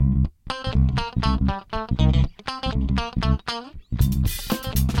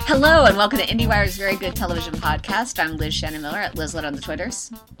Hello and welcome to IndieWire's Very Good Television Podcast. I'm Liz Shannon Miller at Lizlet on the Twitters.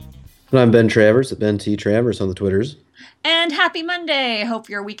 And I'm Ben Travers at Ben T. Travers on the Twitters. And happy Monday! Hope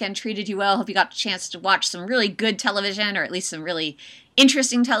your weekend treated you well. Hope you got a chance to watch some really good television, or at least some really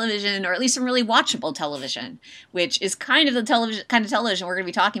interesting television, or at least some really watchable television, which is kind of the kind of television we're going to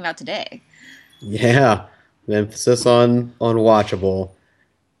be talking about today. Yeah, the emphasis on watchable.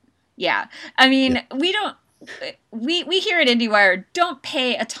 Yeah, I mean, we here at IndieWire don't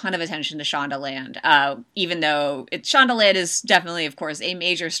pay a ton of attention to Shondaland, even though Shondaland is definitely, of course, a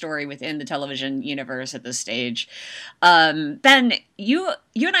major story within the television universe at this stage. Ben, you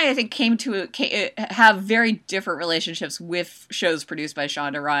and I think, came to have very different relationships with shows produced by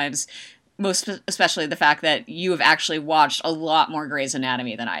Shonda Rhimes, most especially the fact that you have actually watched a lot more Grey's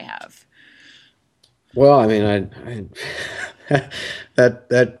Anatomy than I have. Well, I mean,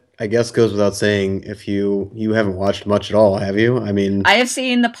 that I guess goes without saying. If you haven't watched much at all, have you? I mean, I have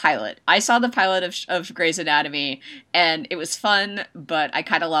seen the pilot. I saw the pilot of Grey's Anatomy, and it was fun, but I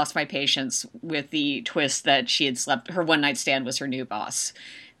kind of lost my patience with the twist that she had her one-night stand was her new boss.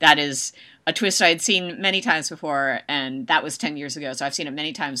 That is a twist I had seen many times before, and that was 10 years ago, so I've seen it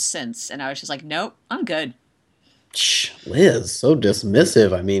many times since, and I was just like, nope, I'm good. Liz, so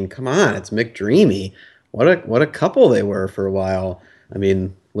dismissive. I mean, come on, it's McDreamy. What a couple they were for a while. I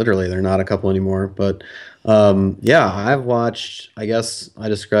mean, literally, they're not a couple anymore. But yeah, I've watched. I guess I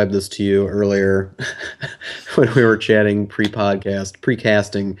described this to you earlier when we were chatting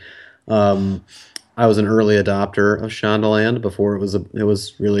pre-casting. I was an early adopter of Shondaland before it was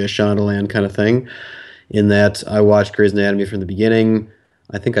really a Shondaland kind of thing. In that, I watched Grey's Anatomy from the beginning.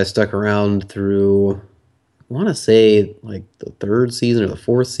 I think I stuck around through, I want to say, like the third season or the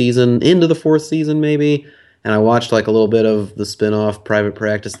fourth season, into the fourth season maybe. And I watched like a little bit of the spin-off Private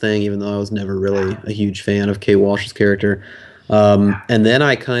Practice thing, even though I was never really a huge fan of Kate Walsh's character. And then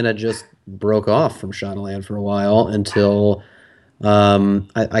I kind of just broke off from Shondaland for a while until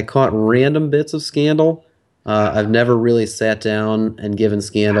I caught random bits of Scandal. I've never really sat down and given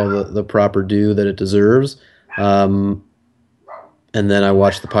Scandal the proper due that it deserves. And then I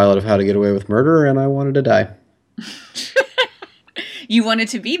watched the pilot of How to Get Away with Murder, and I wanted to die. You wanted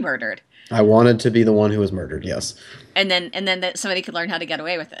to be murdered. I wanted to be the one who was murdered, yes. And then that somebody could learn how to get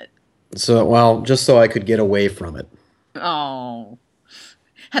away with it. So, well, just so I could get away from it. Oh.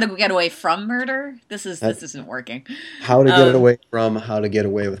 How to get away from murder? This isn't working. How to get it away from How to Get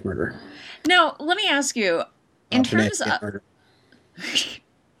Away with Murder. Now, let me ask you, in terms of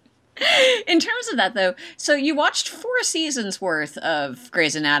that, though, so you watched 4 seasons worth of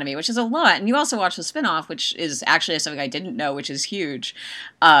Grey's Anatomy, which is a lot, and you also watched the spinoff, which is actually something I didn't know, which is huge,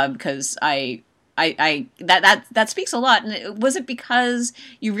 because that speaks a lot. And was it because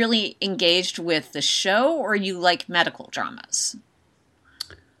you really engaged with the show, or you like medical dramas?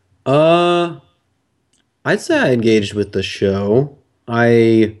 I'd say I engaged with the show.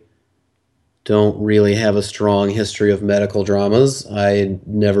 I don't really have a strong history of medical dramas. I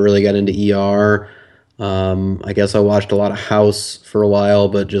never really got into ER. I guess I watched a lot of House for a while,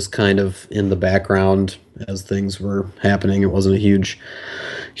 but just kind of in the background as things were happening. It wasn't a huge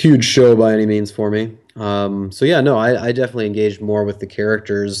show by any means for me. So yeah, no, I definitely engaged more with the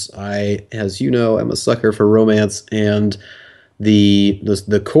characters. I, as you know, am a sucker for romance, and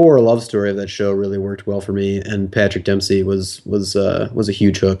the core love story of that show really worked well for me, and Patrick Dempsey was a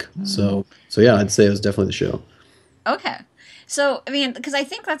huge hook. So yeah, I'd say it was definitely the show. Okay, so I mean, because I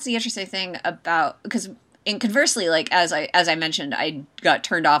think that's the interesting thing about, because conversely, like as I mentioned, I got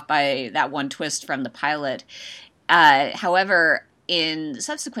turned off by that one twist from the pilot. However, in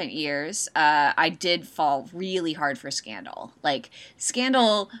subsequent years, I did fall really hard for Scandal. Like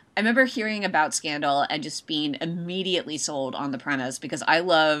Scandal, I remember hearing about Scandal and just being immediately sold on the premise, because I'm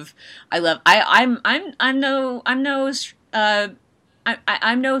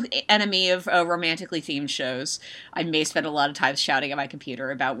no enemy of romantically themed shows. I may spend a lot of time shouting at my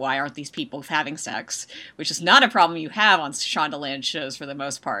computer about why aren't these people having sex, which is not a problem you have on Shondaland shows for the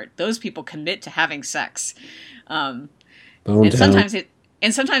most part. Those people commit to having sex. And sometimes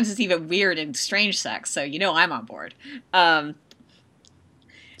it's even weird and strange sex, so I'm on board. It's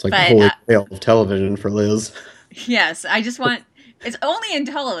like the holy grail of television for Liz. Yes, I just want. It's only in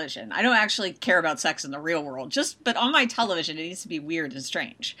television. I don't actually care about sex in the real world. But on my television, it needs to be weird and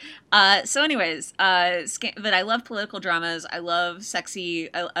strange. So, anyways, but I love political dramas. I love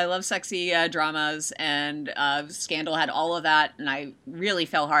sexy. I love sexy dramas, and Scandal had all of that, and I really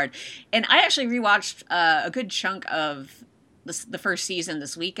fell hard. And I actually rewatched a good chunk of the first season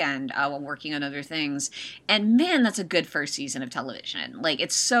this weekend while working on other things, and man, that's a good first season of television. Like,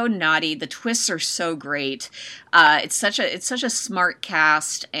 it's so naughty. The twists are so great. It's such a smart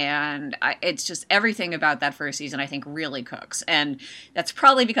cast, and it's just everything about that first season I think really cooks. And that's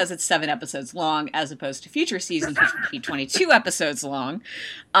probably because it's 7 episodes long as opposed to future seasons, which would be 22 episodes long.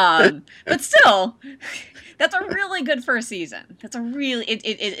 But still. That's a really good first season. That's a really it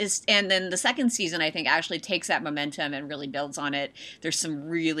is, and then the second season I think actually takes that momentum and really builds on it. There's some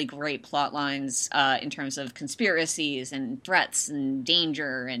really great plot lines in terms of conspiracies and threats and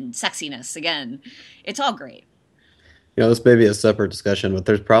danger and sexiness. Again, it's all great. You know, this may be a separate discussion, but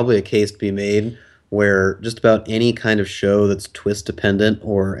there's probably a case to be made where just about any kind of show that's twist dependent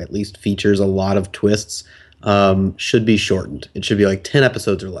or at least features a lot of twists should be shortened. It should be like 10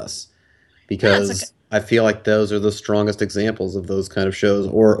 episodes or less, because I feel like those are the strongest examples of those kind of shows,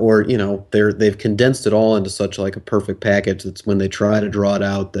 or you know, they've condensed it all into such like a perfect package. It's when they try to draw it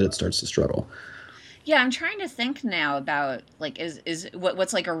out that it starts to struggle. Yeah, I'm trying to think now about like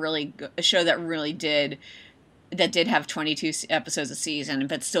what's like a show that really did have 22 episodes a season,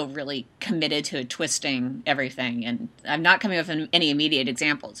 but still really committed to twisting everything. And I'm not coming up with any immediate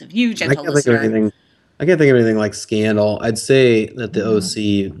examples. If you, gentle listener, I can't think of anything like Scandal. I'd say that the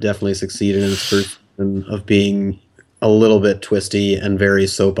OC definitely succeeded in its first of being a little bit twisty and very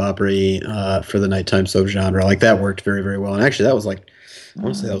soap opera-y for the nighttime soap genre. Like, that worked very, very well. And actually, that was like, I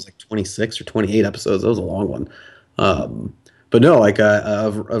want to say that was like 26 or 28 episodes. That was a long one. But no, like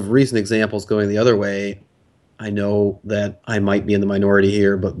of recent examples going the other way, I know that I might be in the minority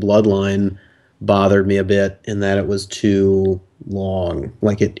here, but Bloodline bothered me a bit in that it was too long.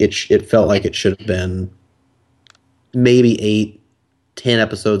 Like, it felt like it should have been maybe 8, 10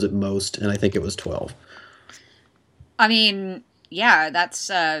 episodes at most, and I think it was 12. I mean, yeah, that's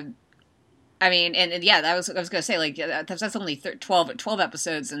I mean, and yeah, I was going to say, like, that's only 12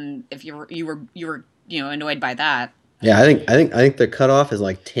 episodes, and if you were annoyed by that. Yeah, I think the cutoff is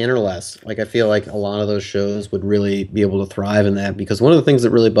like 10 or less. Like, I feel like a lot of those shows would really be able to thrive in that, because one of the things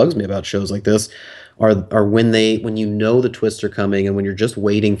that really bugs me about shows like this are when you know the twists are coming and when you're just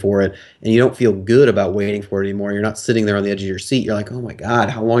waiting for it and you don't feel good about waiting for it anymore. You're not sitting there on the edge of your seat. You're like, oh my God,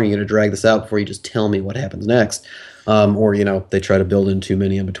 how long are you going to drag this out before you just tell me what happens next? Or, you know, they try to build in too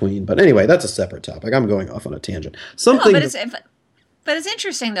many in between. But anyway, that's a separate topic. I'm going off on a tangent. But it's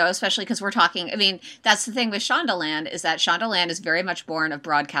interesting, though, especially because we're talking, I mean, that's the thing with Shondaland, is that Shondaland is very much born of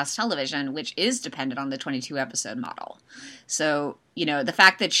broadcast television, which is dependent on the 22-episode model. So, you know, the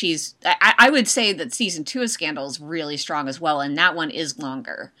fact that I would say that season 2 of Scandal is really strong as well, and that one is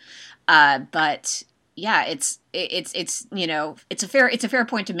longer. But yeah, it's you know, it's a fair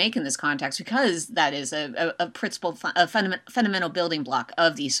point to make in this context, because that is a principal, a fundamental building block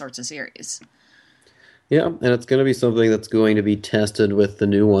of these sorts of series. Yeah, and it's going to be something that's going to be tested with the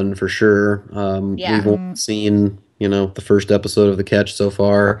new one for sure. We've only seen, you know, the first episode of The Catch so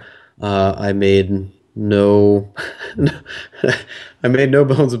far. I made no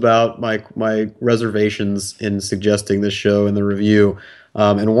bones about my reservations in suggesting this show in the review.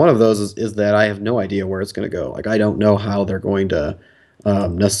 And one of those is that I have no idea where it's going to go. Like, I don't know how they're going to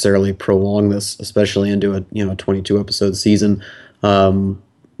necessarily prolong this, especially into a 22 episode season down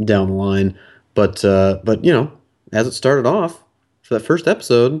the line. But you know, as it started off for that first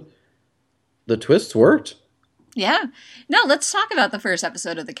episode, the twists worked. Yeah. No, let's talk about the first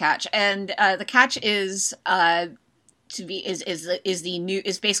episode of The Catch. And The Catch is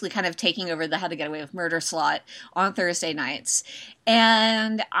basically kind of taking over the How to Get Away with Murder slot on Thursday nights.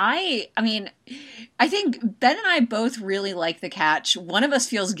 And I mean, I think Ben and I both really like The Catch. One of us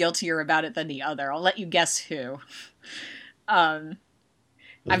feels guiltier about it than the other. I'll let you guess who. I'm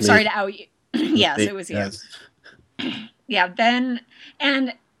sorry to out you. Yes, it was you. Yes. Yeah, Ben,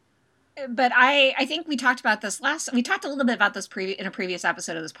 but I think we talked about this we talked a little bit about this in a previous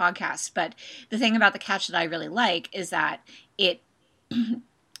episode of this podcast, but the thing about The Catch that I really like is that it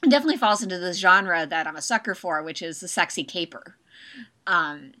definitely falls into this genre that I'm a sucker for, which is the sexy caper.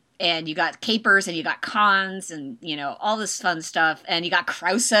 And you got capers and you got cons and, you know, all this fun stuff, and you got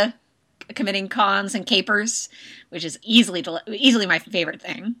Krause committing cons and capers, which is easily my favorite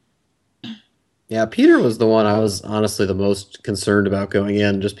thing. Yeah, Peter was the one I was honestly the most concerned about going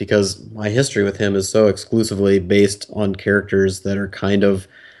in, just because my history with him is so exclusively based on characters that are kind of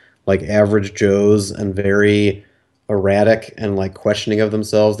like average Joes and very erratic and like questioning of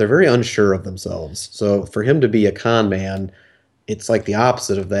themselves. They're very unsure of themselves. So for him to be a con man, it's like the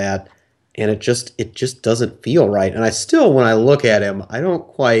opposite of that, and it just doesn't feel right. And I still, when I look at him, I don't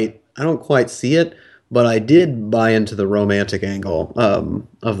quite see it. But I did buy into the romantic angle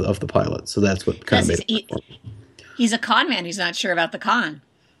of the pilot, so that's what kind of made it. He's a con man who's not sure about the con.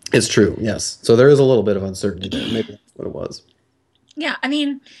 It's true, yes. So there is a little bit of uncertainty there. Maybe that's what it was. Yeah, I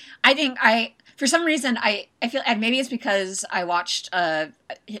mean, I think for some reason I feel, and maybe it's because I watched my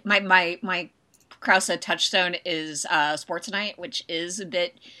Krause touchstone is Sports Night, which is a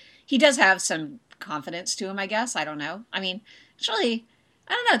bit, he does have some confidence to him, I guess. I don't know. I mean, actually,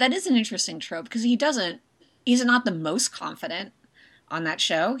 I don't know. That is an interesting trope because he's not the most confident on that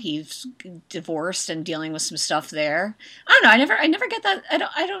show. He's divorced and dealing with some stuff there. I don't know. I never get that.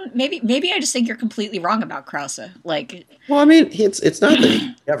 Maybe I just think you're completely wrong about Krause. Like, well, I mean, it's not that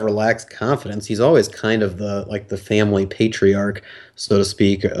he have relaxed confidence. He's always kind of the family patriarch, so to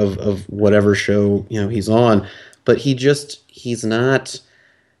speak, of whatever show he's on. But he's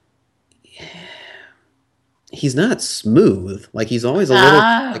not smooth. Like, he's always a little,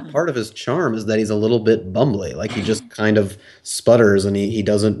 like, part of his charm is that he's a little bit bumbly. Like, he just kind of sputters and he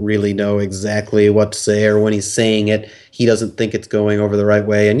doesn't really know exactly what to say, or when he's saying it, he doesn't think it's going over the right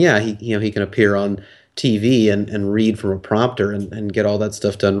way. And yeah, he can appear on TV and read from a prompter and get all that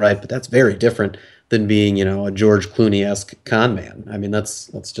stuff done right. But that's very different than being, a George Clooney-esque con man. I mean, that's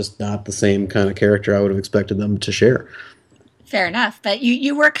just not the same kind of character I would have expected them to share. Fair enough. But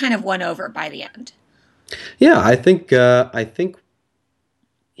you were kind of won over by the end. Yeah, I think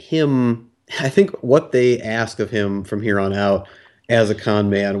what they ask of him from here on out as a con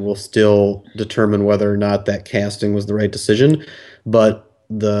man will still determine whether or not that casting was the right decision. But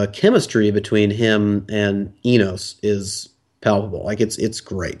the chemistry between him and Enos is palpable. Like, it's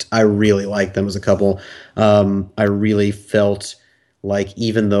great. I really like them as a couple. I really felt like,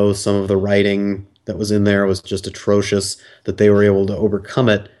 even though some of the writing that was in there was just atrocious, that they were able to overcome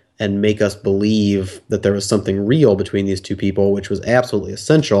it and make us believe that there was something real between these two people, which was absolutely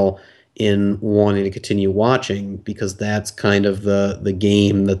essential in wanting to continue watching, because that's kind of the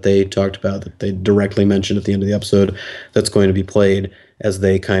game that they talked about, that they directly mentioned at the end of the episode, that's going to be played as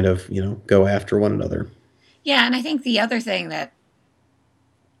they kind of, go after one another. Yeah, and I think the other thing that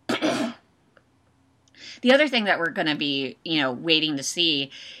we're going to be, waiting to see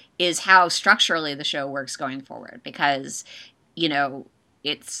is how structurally the show works going forward, because,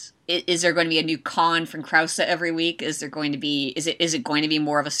 is there going to be a new con from Krause every week? Is it going to be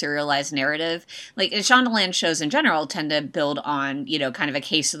more of a serialized narrative? Like, Shondaland shows in general tend to build on, kind of a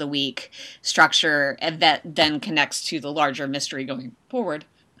case of the week structure that then connects to the larger mystery going forward.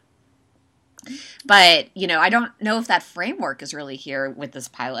 But, I don't know if that framework is really here with this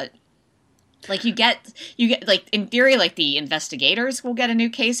pilot. Like, you get like, in theory, like, the investigators will get a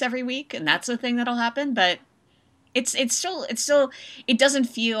new case every week, and that's the thing that'll happen, but it's still it doesn't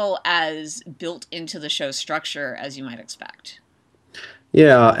feel as built into the show's structure as you might expect.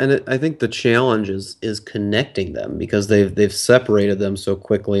 Yeah, and I think the challenge is connecting them, because they've separated them so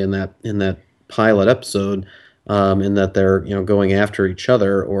quickly in that pilot episode, in that they're going after each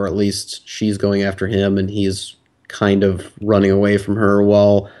other, or at least she's going after him and he's kind of running away from her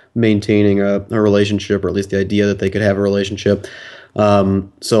while maintaining a relationship, or at least the idea that they could have a relationship.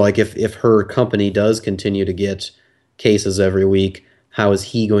 So, like, if her company does continue to get cases every week, how is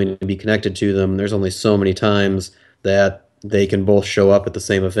he going to be connected to them? There's only so many times that they can both show up at the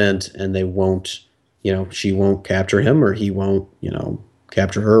same event and they won't, she won't capture him, or he won't,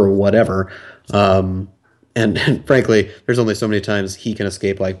 capture her, or whatever. And frankly, there's only so many times he can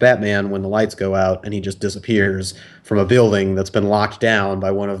escape like Batman when the lights go out and he just disappears from a building that's been locked down by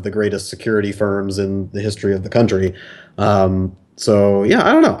one of the greatest security firms in the history of the country. So, yeah,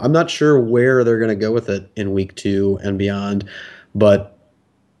 I don't know. I'm not sure where they're going to go with it in week 2 and beyond, but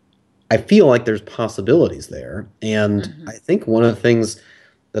I feel like there's possibilities there. And I think one of the things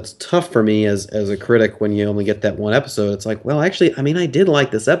that's tough for me as a critic when you only get that one episode, it's like, well, actually, I mean, I did like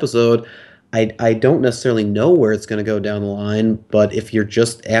this episode. I don't necessarily know where it's going to go down the line, but if you're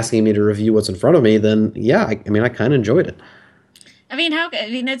just asking me to review what's in front of me, then yeah, I mean, I kind of enjoyed it. I mean,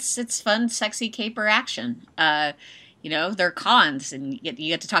 it's fun, sexy caper action. They're cons, and you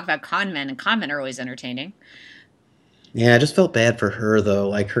get to talk about con men, and con men are always entertaining. Yeah, I just felt bad for her, though.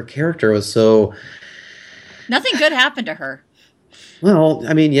 Like, her character was so... Nothing good happened to her. Well,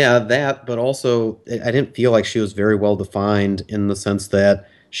 I mean, yeah, that, but also I didn't feel like she was very well defined, in the sense that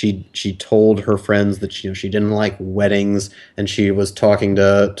she told her friends that she didn't like weddings, and she was talking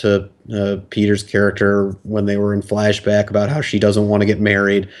to Peter's character when they were in flashback about how she doesn't want to get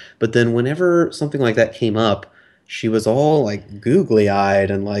married. But then whenever something like that came up, she was all like googly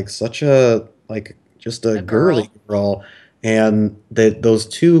eyed and like such a just a girly girl, and those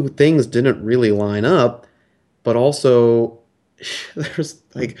two things didn't really line up. But also, there's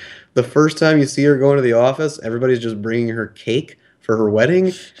like the first time you see her going to the office, everybody's just bringing her cake for her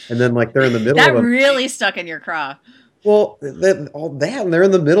wedding, and then like they're in the middle That of a really stuck in your craw. well, all that, and they're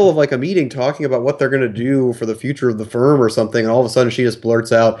in the middle of like a meeting talking about what they're going to do for the future of the firm or something, and all of a sudden she just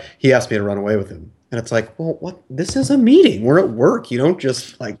blurts out, "He asked me to run away with him," and it's like, well, what? This is a meeting. We're at work. You don't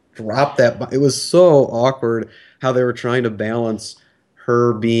just like drop that. It was so awkward how they were trying to balance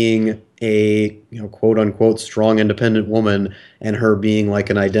her being a quote unquote strong independent woman and her being like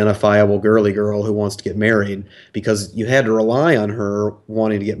an identifiable girly girl who wants to get married because you had to rely on her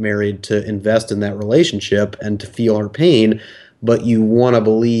wanting to get married to invest in that relationship and to feel her pain, but you want to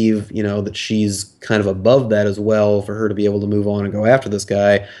believe that she's kind of above that as well for her to be able to move on and go after this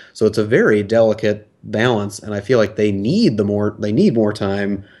guy. So it's a very delicate balance, and I feel like they need more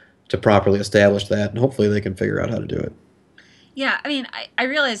time to properly establish that, and hopefully they can figure out how to do it. Yeah, I mean, I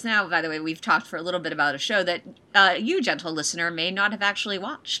realize now, by the way, we've talked for a little bit about a show that you, gentle listener, may not have actually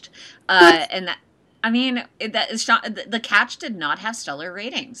watched. And that, I mean, that is The Catch did not have stellar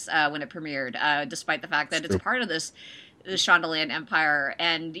ratings when it premiered, despite the fact that it's part of the Shondaland empire.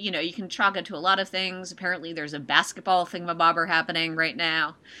 And, you can chalk it to a lot of things. Apparently, there's a basketball thingamabobber happening right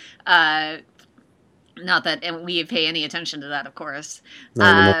now. Not that and we pay any attention to that, of course.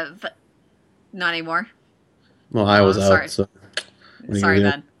 But not anymore. Well, I was out, so sorry,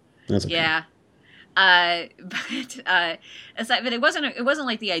 Ben. That's okay. Yeah. But it wasn't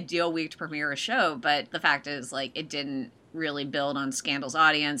like the ideal week to premiere a show, but the fact is like it didn't really build on Scandal's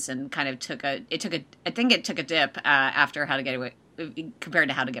audience and kind of took a dip after How to Get Away compared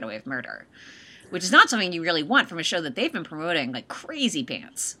to How to Get Away with Murder, which is not something you really want from a show that they've been promoting like crazy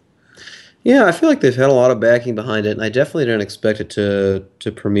pants. Yeah, I feel like they've had a lot of backing behind it, and I definitely didn't expect it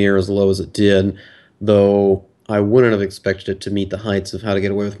to premiere as low as it did, though I wouldn't have expected it to meet the heights of How to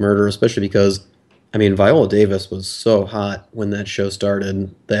Get Away with Murder, especially because, I mean, Viola Davis was so hot when that show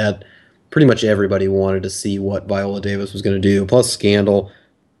started that pretty much everybody wanted to see what Viola Davis was going to do. Plus, Scandal.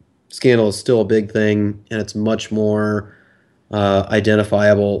 Scandal is still a big thing, and it's much more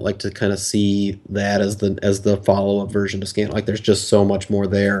identifiable, like to kind of see that as the follow-up version to Scandal. Like, there's just so much more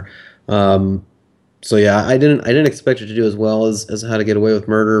there. So yeah, I didn't expect it to do as well as How to Get Away with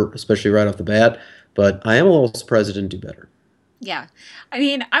Murder, especially right off the bat. But I am a little surprised it didn't do better. Yeah. I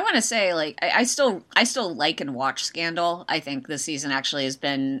mean, I want to say, like, I still like and watch Scandal. I think this season actually has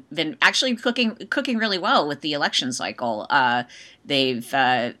been actually cooking really well with the election cycle. They're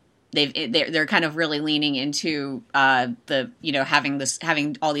kind of really leaning into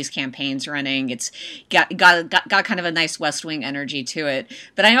having all these campaigns running. It's got kind of a nice West Wing energy to it.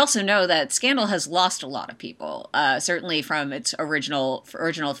 But I also know that Scandal has lost a lot of people. Certainly from its original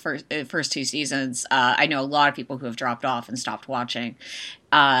first two seasons. I know a lot of people who have dropped off and stopped watching.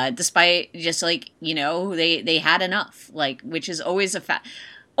 Despite just they had enough, which is always a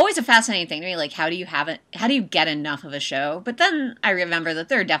fascinating thing to me. Like, how do you get enough of a show? But then I remember that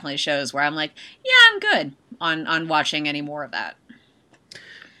there are definitely shows where I'm like, yeah, I'm good on watching any more of that.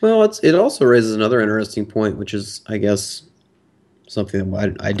 Well, it also raises another interesting point, which is, I guess, something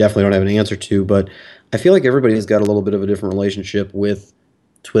that I definitely don't have an answer to, but I feel like everybody's got a little bit of a different relationship with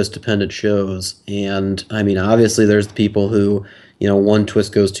twist-dependent shows. And, I mean, obviously there's the people who, one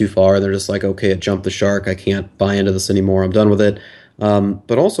twist goes too far, they're just like, okay, it jumped the shark, I can't buy into this anymore, I'm done with it.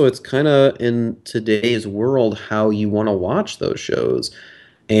 But also it's kind of in today's world how you want to watch those shows.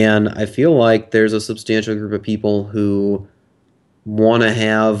 And I feel like there's a substantial group of people who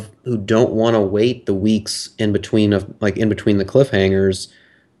don't want to wait the weeks in between the cliffhangers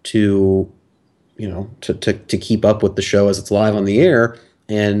to to keep up with the show as it's live on the air.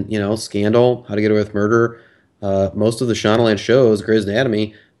 And Scandal, How to Get Away with Murder, most of the Shondaland shows, Grey's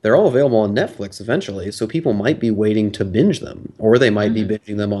Anatomy, they're all available on Netflix eventually, so people might be waiting to binge them, or they might be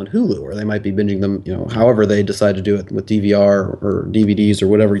binging them on Hulu, or they might be binging them, however they decide to do it with DVR or DVDs or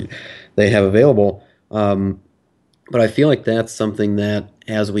whatever they have available. But I feel like that's something that,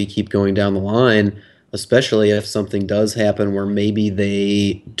 as we keep going down the line, especially if something does happen where maybe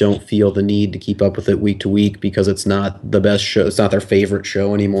they don't feel the need to keep up with it week to week because it's not the best show, it's not their favorite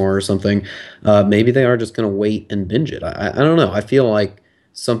show anymore or something, maybe they are just going to wait and binge it. I don't know. I feel like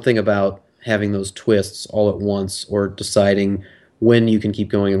something about having those twists all at once, or deciding when you can keep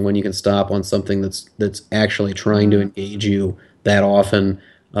going and when you can stop on something that's actually trying to engage you that often,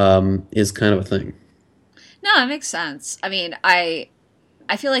 is kind of a thing. No, it makes sense. I mean, I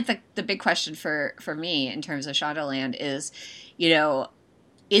feel like the big question for me in terms of Shondaland is,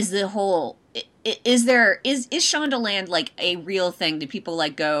 is Shondaland like a real thing? Do people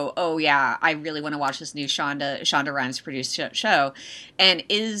like go, oh yeah, I really want to watch this new Shonda Rhimes produced show, and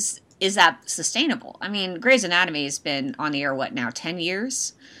is that sustainable? I mean, Grey's Anatomy has been on the air 10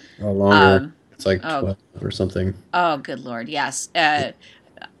 years? Or longer. It's like Oh, 12 or something. oh, good Lord. Yes. Bad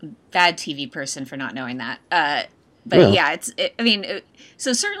TV person for not knowing that. But Well, yeah, I mean,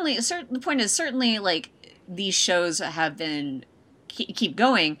 so certainly, the point is certainly like these shows have been keep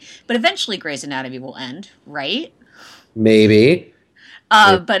going, but eventually Grey's Anatomy will end, right? maybe. Maybe.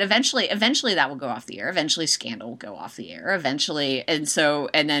 But eventually that will go off the air. Eventually Scandal will go off the air. Eventually, and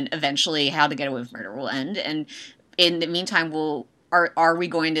then eventually How to Get Away with Murder will end. And in the meantime, are we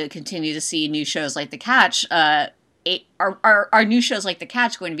going to continue to see new shows like The Catch? Are new shows like The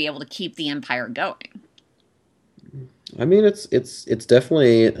Catch going to be able to keep the empire going? I mean, it's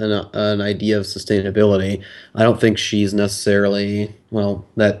definitely an idea of sustainability. I don't think she's necessarily, well,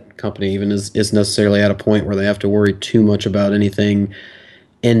 that company even is necessarily at a point where they have to worry too much about anything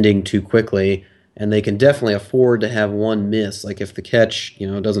ending too quickly, and they can definitely afford to have one miss. Like if the catch,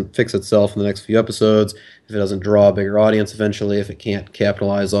 doesn't fix itself in the next few episodes, if it doesn't draw a bigger audience eventually, if it can't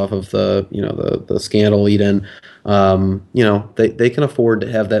capitalize off of the scandal lead in, they can afford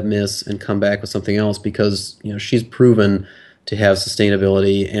to have that miss and come back with something else because she's proven to have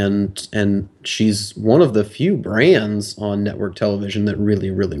sustainability and she's one of the few brands on network television that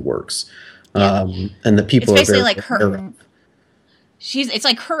really works. Yeah, And that it's people are basically very like aware her. of. It's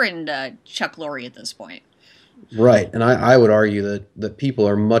like her and Chuck Lorre at this point. Right, and I would argue that people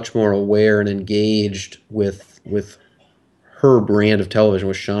are much more aware and engaged with her brand of television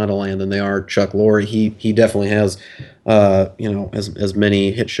with Shondaland than they are Chuck Lorre. He definitely has, as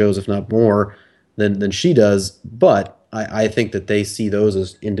many hit shows, if not more, than she does. But I think that they see those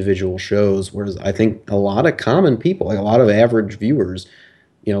as individual shows, whereas I think a lot of common people, like a lot of average viewers,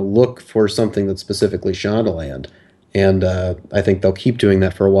 look for something that's specifically Shondaland. And I think they'll keep doing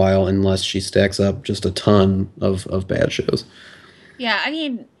that for a while unless she stacks up just a ton of bad shows. Yeah, I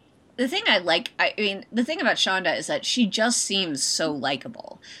mean, the thing about Shonda is that she just seems so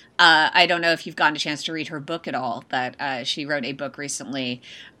likable. I don't know if you've gotten a chance to read her book at all, but she wrote a book recently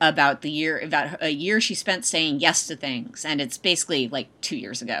about about a year she spent saying yes to things, and it's basically like 2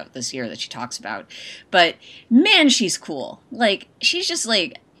 years ago, this year that she talks about. But man, she's cool. Like she's just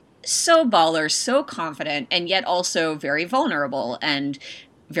like so baller, so confident, and yet also very vulnerable and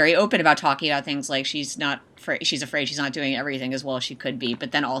very open about talking about things like she's afraid she's not doing everything as well as she could be,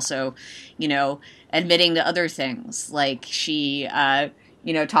 but then also, admitting to other things like she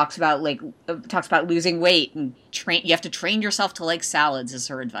talks about losing weight and you have to train yourself to like salads is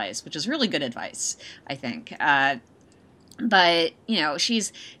her advice, which is really good advice, I think. But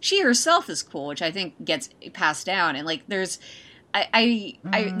she herself is cool, which I think gets passed down, and like there's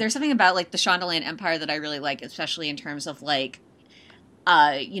something about like the Shondaland Empire that I really like, especially in terms of like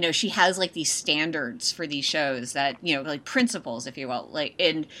she has like these standards for these shows that, like principles, if you will. Like,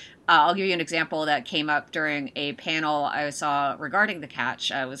 and I'll give you an example that came up during a panel I saw regarding The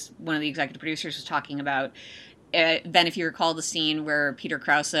Catch. I was one of the executive producers was talking about. Then, if you recall the scene where Peter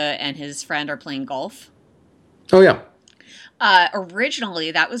Krause and his friend are playing golf. Oh yeah.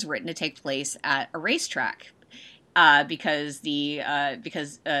 Originally, that was written to take place at a racetrack. Because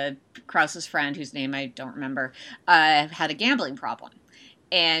Krause's friend, whose name I don't remember, had a gambling problem.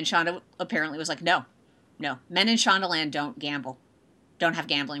 And Shonda apparently was like, no, men in Shondaland don't gamble, don't have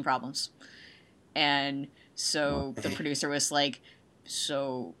gambling problems. And so the producer was like,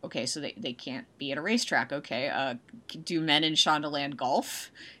 so they can't be at a racetrack. Okay, do men in Shondaland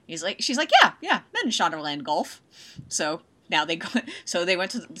golf? She's like, yeah, men in Shondaland golf. So now so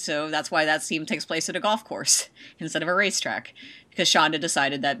that's why that scene takes place at a golf course instead of a racetrack, because Shonda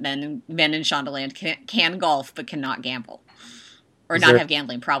decided that men in Shondaland can golf but cannot gamble. Or not have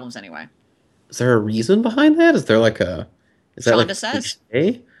gambling problems anyway. Is there a reason behind that? Is that Shonda like says.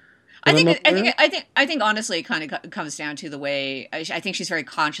 cliche? I think honestly it kind of comes down to the way I think she's very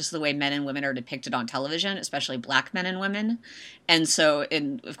conscious of the way men and women are depicted on television, especially black men and women. And so,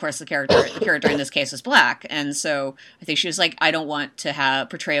 of course, the character in this case is black, and so I think she was like, I don't want to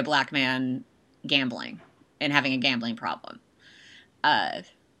portray a black man gambling and having a gambling problem.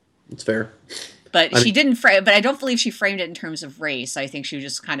 It's fair. But she didn't frame. But I don't believe she framed it in terms of race. I think she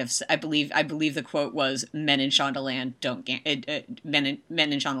just kind of. I believe the quote was, "Men in Shondaland don't men in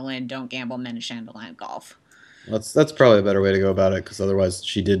Shondaland don't gamble. Men in Shondaland golf." That's probably a better way to go about it, because otherwise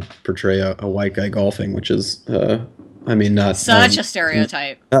she did portray a white guy golfing, which is, not such a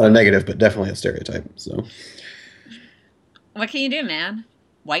stereotype. Not a negative, but definitely a stereotype. So, what can you do, man?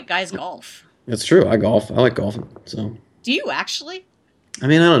 White guys golf. It's true. I golf. I like golfing. So, do you actually? I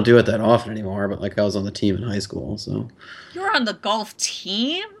mean, I don't do it that often anymore, but like I was on the team in high school, so. You were on the golf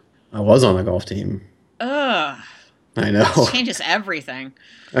team? I was on the golf team. Ugh. I know. This changes everything.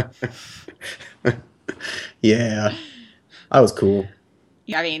 Yeah. I was cool.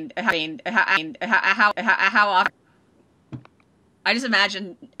 How often? I'm just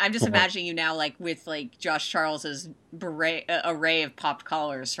Oh, imagining you now, like with like Josh Charles's array of popped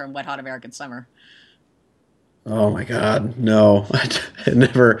collars from Wet Hot American Summer. oh my God, no! It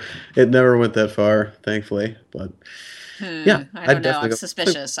never went that far, thankfully. But yeah, I I'd don't know. I'm definitely go.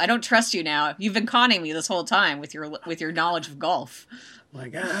 suspicious. I don't trust you now. You've been conning me this whole time with your knowledge of golf. My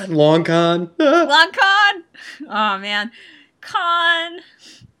God, long con. Long con. Oh man, con.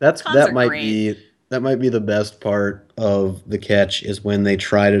 That's Cons are great. that might be the best part of the catch is when they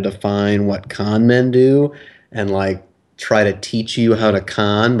try to define what con men do and like try to teach you how to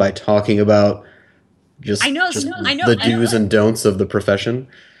con by talking about I know. just I know. the do's and don'ts of the profession.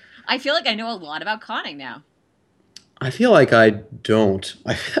 I feel like I know a lot about conning now. I feel like I don't.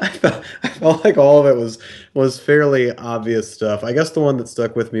 I felt like all of it was fairly obvious stuff. I guess the one that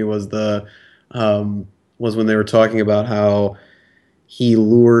stuck with me was the was when they were talking about how he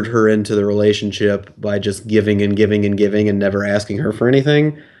lured her into the relationship by just giving and giving and giving and never asking her for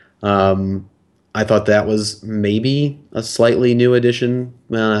anything. Um, I thought that was maybe a slightly new addition.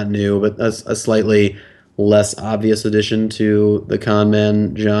 Well, not new, but a slightly less obvious addition to the con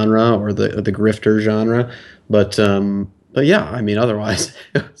man genre or the grifter genre. But yeah, I mean, otherwise,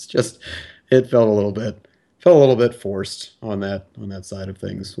 it's just it felt a little bit forced on that side of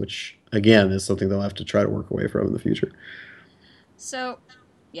things, which again is something they'll have to try to work away from in the future. So,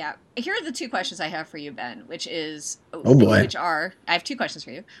 yeah, here are the two questions I have for you, Ben. Oh boy. Which are, I have two questions for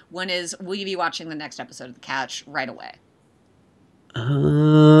you. One is, will you be watching the next episode of The Catch right away?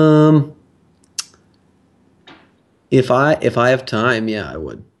 Um, if I have time, yeah, I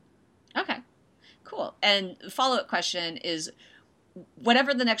would. Okay, cool. And the follow up question is,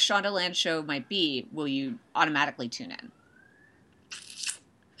 whatever the next Shondaland show might be, will you automatically tune in?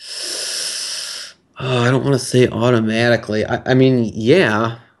 Oh, I don't want to say automatically. I mean,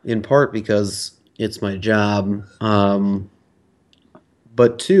 yeah, in part because it's my job.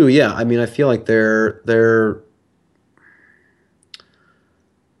 But two, yeah, I mean, I feel like they're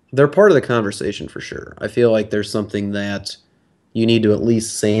part of the conversation for sure. I feel like there's something that you need to at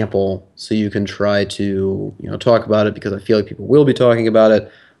least sample so you can try to, talk about it because I feel like people will be talking about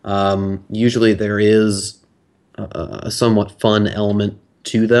it. Usually there is a somewhat fun element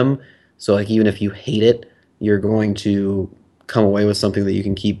to them. So like even if you hate it, you're going to come away with something that you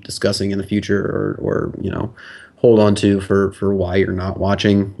can keep discussing in the future or hold on to for why you're not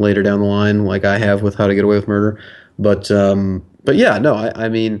watching later down the line, like I have with How to Get Away with Murder. But yeah, no, I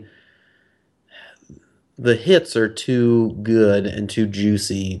mean the hits are too good and too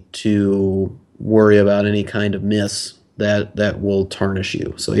juicy to worry about any kind of miss that will tarnish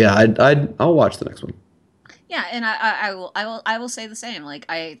you. So yeah, I'll watch the next one. Yeah, and I will say the same. Like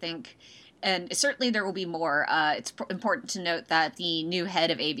I think, and certainly there will be more. It's important to note that the new head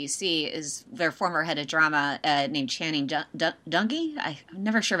of ABC is their former head of drama named Channing Dungey. I'm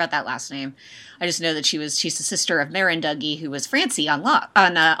never sure about that last name. I just know that she's the sister of Marin Dungey, who was Francie on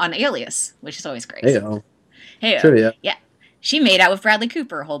Alias, which is always great. Hey, Hey, trivia. yeah, she made out with Bradley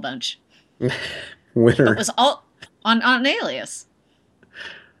Cooper a whole bunch, but Winner. was all on Alias.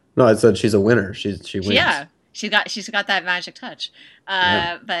 No, I said she's a winner. She wins. Yeah, she's got that magic touch.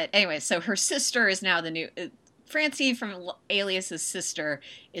 Yeah. But anyway, so her sister is now the new Francie from Alias's sister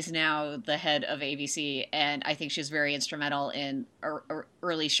is now the head of ABC, and I think she's very instrumental in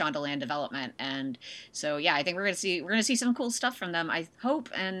early Shondaland development. And so yeah, I think we're gonna see some cool stuff from them. I hope,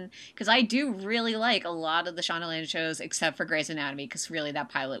 and because I do really like a lot of the Shondaland shows except for Grey's Anatomy, because really that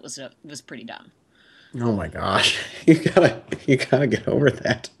pilot was pretty dumb. Oh my gosh. You gotta get over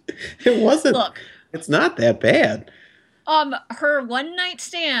that. It wasn't Look, it's not that bad. her one night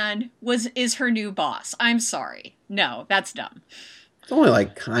stand is her new boss. I'm sorry. No, that's dumb. It's only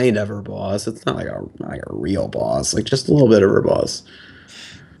like kind of her boss. It's not like a real boss. Like just a little bit of her boss.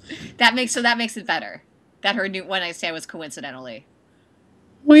 That makes it better. That her new one night stand was coincidentally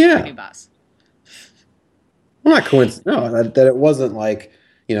Well, her yeah. new boss. Well, not coincidence. No, that it wasn't like,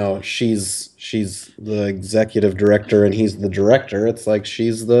 she's the executive director and he's the director. It's like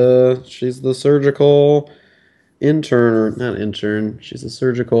she's the surgical intern or not intern. She's a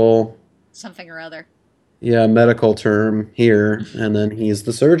surgical, Something or other. yeah, medical term here, and then he's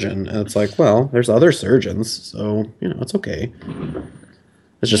the surgeon. And it's like, well, there's other surgeons, so it's okay.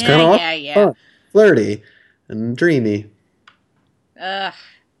 It's just Yeah, kind of yeah, yeah. fun, flirty, and dreamy. Ugh,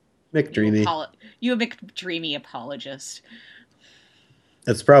 you McDreamy. you a McDreamy apologist.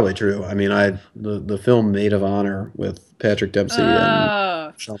 It's probably true. I mean, the film Maid of Honor with Patrick Dempsey and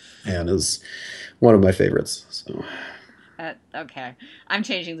Oh, Sean Penn is one of my favorites. So that Okay, I'm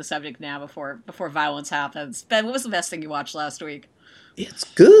changing the subject now before violence happens. Ben, what was the best thing you watched last week? It's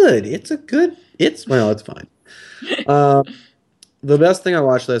good. It's well, it's fine. Um, the best thing I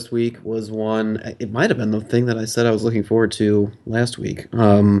watched last week was one. It might have been the thing that I said I was looking forward to last week.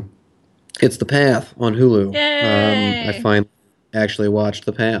 It's The Path on Hulu. I Yay! finally actually watched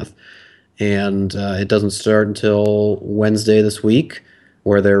The Path, and it doesn't start until Wednesday this week,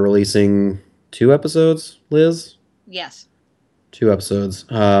 where they're releasing two episodes. Liz, Yes, two episodes.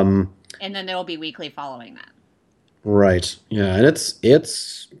 and then there will be weekly following that. Right. Yeah, and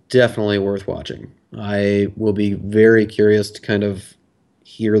it's definitely worth watching. I will be very curious to kind of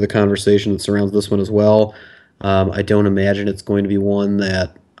hear the conversation that surrounds this one as well. I don't imagine it's going to be one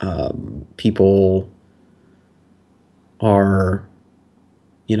that people are,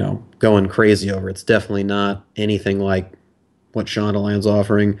 going crazy over. It's definitely not anything like what Shondaland's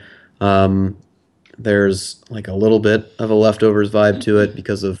offering. Um, there's like a little bit of a leftovers vibe to it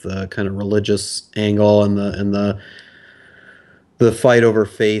because of the kind of religious angle and the fight over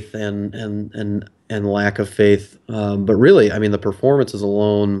faith and lack of faith. But really, I mean, the performances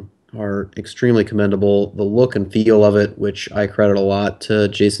alone are extremely commendable. The look and feel of it, which I credit a lot to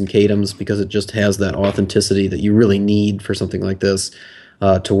Jason Katims because it just has that authenticity that you really need for something like this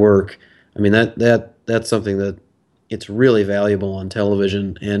to work. I mean, that's something that it's really valuable on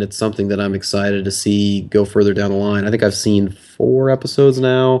television, and it's something that I'm excited to see go further down the line. I think I've seen 4 episodes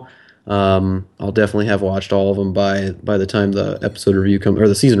now. I'll definitely have watched all of them by the time the episode review comes or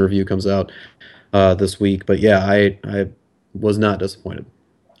the season review comes out this week. But yeah, I was not disappointed.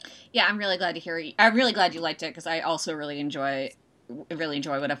 Yeah, I'm really glad to hear. I'm really glad you liked it because I also really enjoy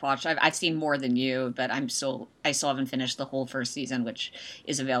what I've watched. I've seen more than you, but I still haven't finished the whole first season, which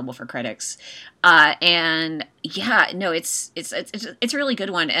is available for critics. And yeah, no, it's a really good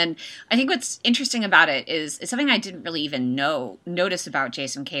one. And I think what's interesting about it is it's something I didn't really even notice about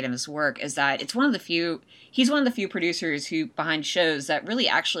Jason Katims' work is that it's one of the few. He's one of the few producers who behind shows that really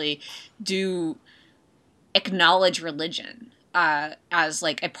actually do acknowledge religion as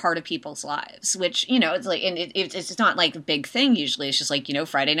like a part of people's lives, which it's like, and it's not like a big thing. Usually, it's just like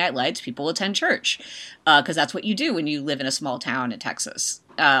Friday Night Lights, people attend church because that's what you do when you live in a small town in Texas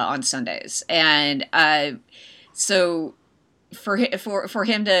on Sundays, and so for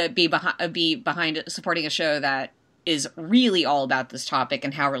him to be behind supporting a show that is really all about this topic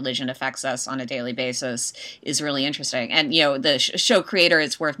and how religion affects us on a daily basis is really interesting. And the show creator,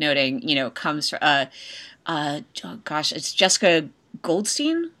 it's worth noting, comes oh gosh, it's Jessica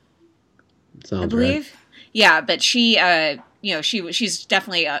Goldstein, I Sounds right. believe. Yeah, but she, she's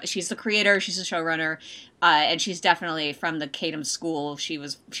definitely she's the creator, she's the showrunner, and she's definitely from the Kadam school. She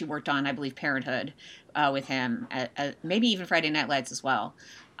worked on, I believe, Parenthood with him, maybe even Friday Night Lights as well.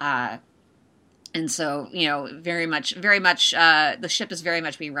 And so, very much, the ship is very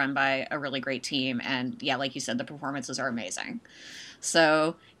much being run by a really great team. And yeah, like you said, the performances are amazing.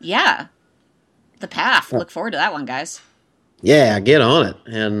 So yeah, The Path. Look forward to that one, guys. Yeah, get on it.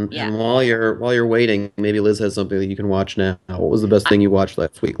 And Yeah. and while you're waiting, maybe Liz has something that you can watch now. What was the best thing you watched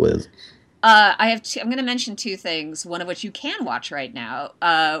last week, Liz? I have. I'm going to mention two things. One of which you can watch right now,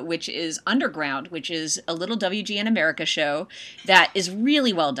 which is Underground, which is a little WGN America show that is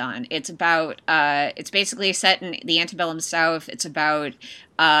really well done. It's about. It's basically set in the antebellum South. It's about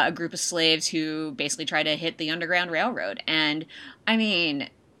a group of slaves who basically try to hit the Underground Railroad, and I mean,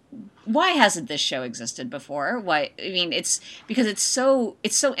 why hasn't this show existed before? Why? I mean, it's because it's so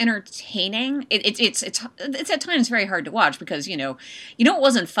entertaining. It's at times very hard to watch because what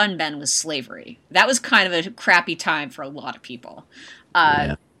wasn't fun, Ben, was slavery. That was kind of a crappy time for a lot of people. Uh,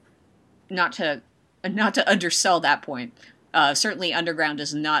 Yeah. not to undersell that point. Certainly, Underground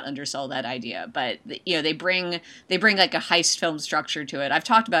does not undersell that idea, but they bring like a heist film structure to it. I've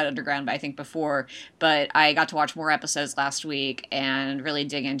talked about Underground, I think before, but I got to watch more episodes last week and really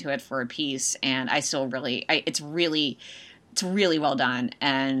dig into it for a piece, and I still it's really well done,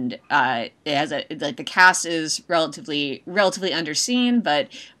 and it has the cast is relatively underseen, but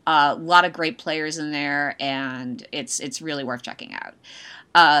a lot of great players in there, and it's really worth checking out.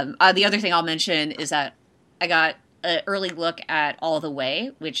 The other thing I'll mention is that I got an early look at All the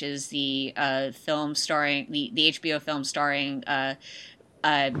Way, which is the film starring the HBO film starring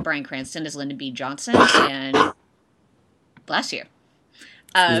Bryan Cranston as Lyndon B. Johnson, and bless you.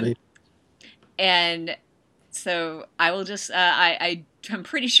 Excuse Um, me. and so I will just I'm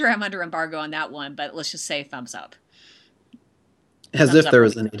pretty sure I'm under embargo on that one, but let's just say thumbs up. As Thumbs if up there for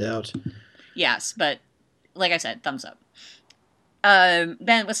was me. any doubt. Yes, but like I said, thumbs up. Ben,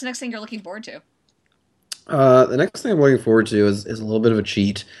 what's the next thing you're looking forward to? The next thing I'm looking forward to is a little bit of a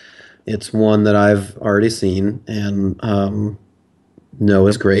cheat. It's one that I've already seen, and know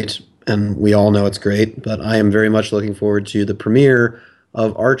is great, and we all know it's great. But I am very much looking forward to the premiere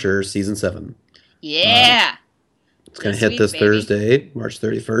of Archer season 7. Uh, Yeah, it's going to this hit week, this baby. Thursday, March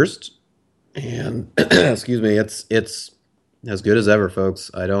 31st, and excuse me, it's as good as ever,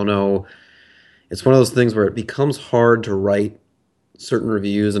 folks. I don't know. It's one of those things where it becomes hard to write certain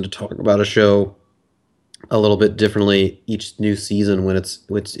reviews and to talk about a show a little bit differently each new season when it's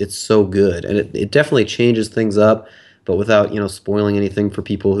so good, and it definitely changes things up, but without spoiling anything for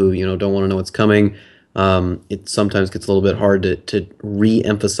people who don't want to know what's coming. It sometimes gets a little bit hard to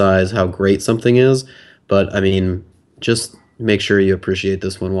re-emphasize how great something is, but I mean, just make sure you appreciate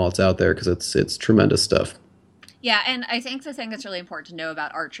this one while it's out there because it's tremendous stuff. Yeah, and I think the thing that's really important to know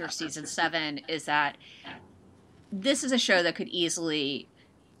about Archer season 7 is that this is a show that could easily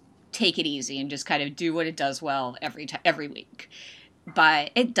take it easy and just kind of do what it does well every week.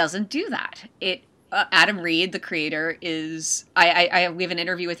 But it doesn't do that. It Adam Reed, the creator, is we have an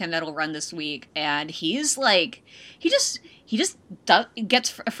interview with him that'll run this week, and he's like he just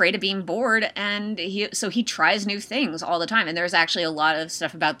gets afraid of being bored, and he tries new things all the time. And there's actually a lot of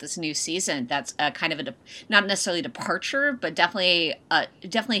stuff about this new season that's kind of not necessarily departure, but definitely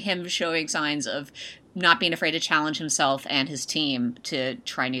him showing signs of not being afraid to challenge himself and his team to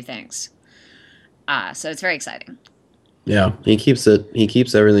try new things. So it's very exciting. Yeah, he keeps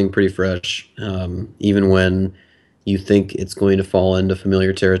everything pretty fresh, even when you think it's going to fall into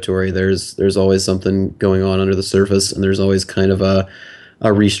familiar territory. There's always something going on under the surface, and there's always kind of a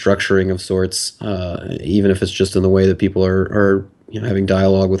restructuring of sorts, even if it's just in the way that people are having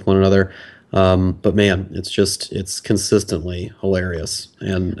dialogue with one another. But man, it's consistently hilarious,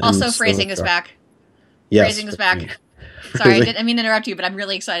 and Also, so phrasing is back. yes, Phrasing is back. Sorry, phrasing I mean to interrupt you, but I'm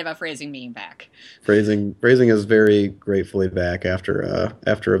really excited about phrasing being back. phrasing is very gratefully back after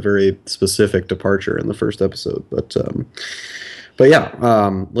a very specific departure in the first episode. But yeah,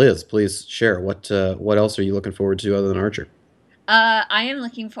 Liz, please share what else are you looking forward to other than Archer? I am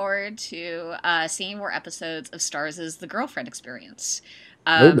looking forward to seeing more episodes of Stars' The Girlfriend Experience.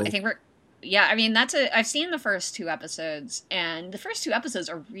 Oh I man, think yeah, I mean I've seen the first two episodes, and the first two episodes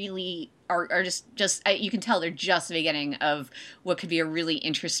are really are just you can tell they're just the beginning of what could be a really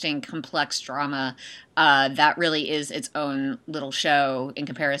interesting, complex drama that really is its own little show in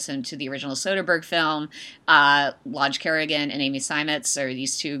comparison to the original Soderbergh film. Lodge Kerrigan and Amy Seimetz are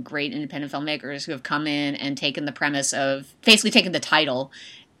these two great independent filmmakers who have come in and taken the premise of basically taken the title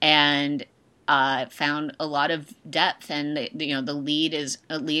and found a lot of depth, and the lead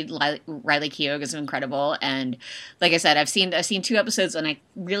Riley Keough is incredible, and like I said, I've seen two episodes, and I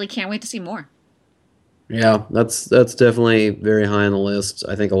really can't wait to see more. yeah, that's definitely very high on the list.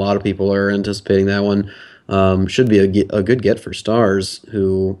 I think a lot of people are anticipating that one. Should be a good get for Stars,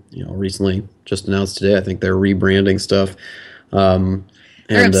 who recently just announced today. I think they're rebranding stuff, um,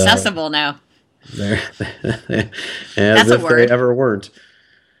 They're and accessible now. they're as That's a if they word. ever weren't.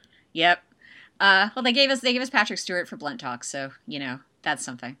 Yep. Well, they gave us Patrick Stewart for Blunt Talk, so that's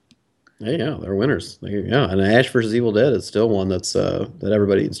something. Hey, yeah, they're winners. Yeah, and Ash versus Evil Dead is still one that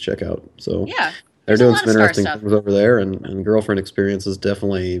everybody needs to check out. So Yeah, they're there's a doing lot some of star interesting stuff. things over there, and Girlfriend Experience is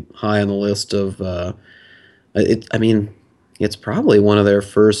definitely high on the list of. I mean, it's probably one of their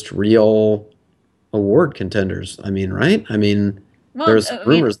first real award contenders. I mean, right? I mean, Well, there's I mean,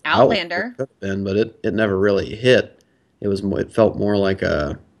 rumors of Outlander Outlander. could have been, but it never really hit. It felt more like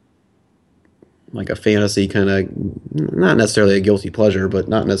a fantasy kind of, not necessarily a guilty pleasure, but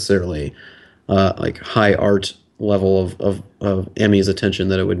not necessarily like high art level of Emmy's attention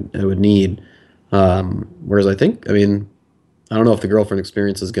that it would need. Whereas I mean, I don't know if the Girlfriend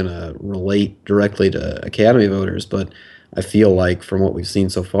Experience is going to relate directly to Academy voters, but I feel like from what we've seen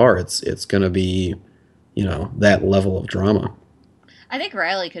so far, it's going to be that level of drama. I think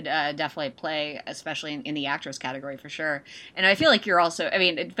Riley could definitely play, especially in the actress category for sure. And I feel like you're also, I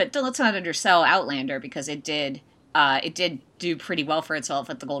mean, but let's not undersell Outlander because it did do pretty well for itself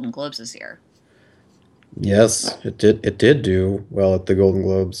at the Golden Globes this year. Yes, it did do well at the Golden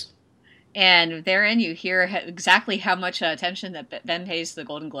Globes. And therein you hear exactly how much attention that Ben pays to the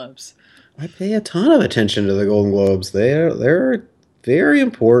Golden Globes. I pay a ton of attention to the Golden Globes. They're very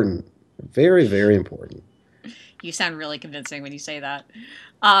important, very very important. You sound really convincing when you say that.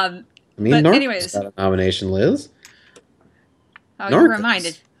 Um, I mean, but Narcos anyways, got a nomination, Liz. oh, you're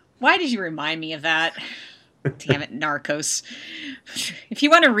reminded. Narcos. Why did you remind me of that? Damn it, Narcos. If you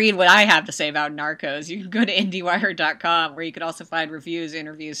want to read what I have to say about Narcos, you can go to IndieWire.com, where you can also find reviews,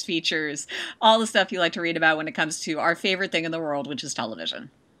 interviews, features, all the stuff you like to read about when it comes to our favorite thing in the world, which is television.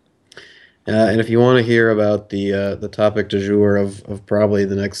 And if you want to hear about the topic du jour of probably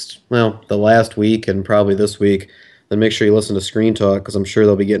the last week and probably this week, then make sure you listen to Screen Talk because I'm sure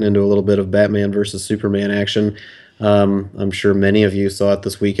they'll be getting into a little bit of Batman versus Superman action. I'm sure many of you saw it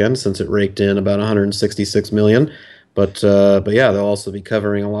this weekend since it raked in about 166 million. But yeah, they'll also be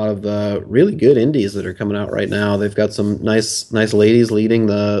covering a lot of the really good indies that are coming out right now. They've got some nice ladies leading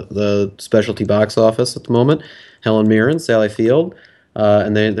the specialty box office at the moment. Helen Mirren, Sally Field,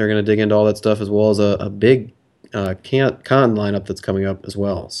 and they're going to dig into all that stuff as well as a big con lineup that's coming up as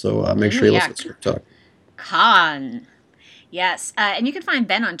well. So make Ooh, sure you yeah. listen to Script Talk. Con. Yes. And you can find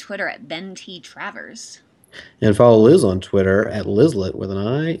Ben on Twitter at Ben T. Travers. And follow Liz on Twitter at Lizlet with an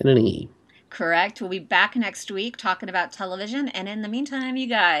I and an E. Correct. We'll be back next week talking about television. And in the meantime, you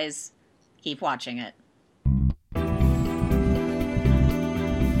guys, keep watching it.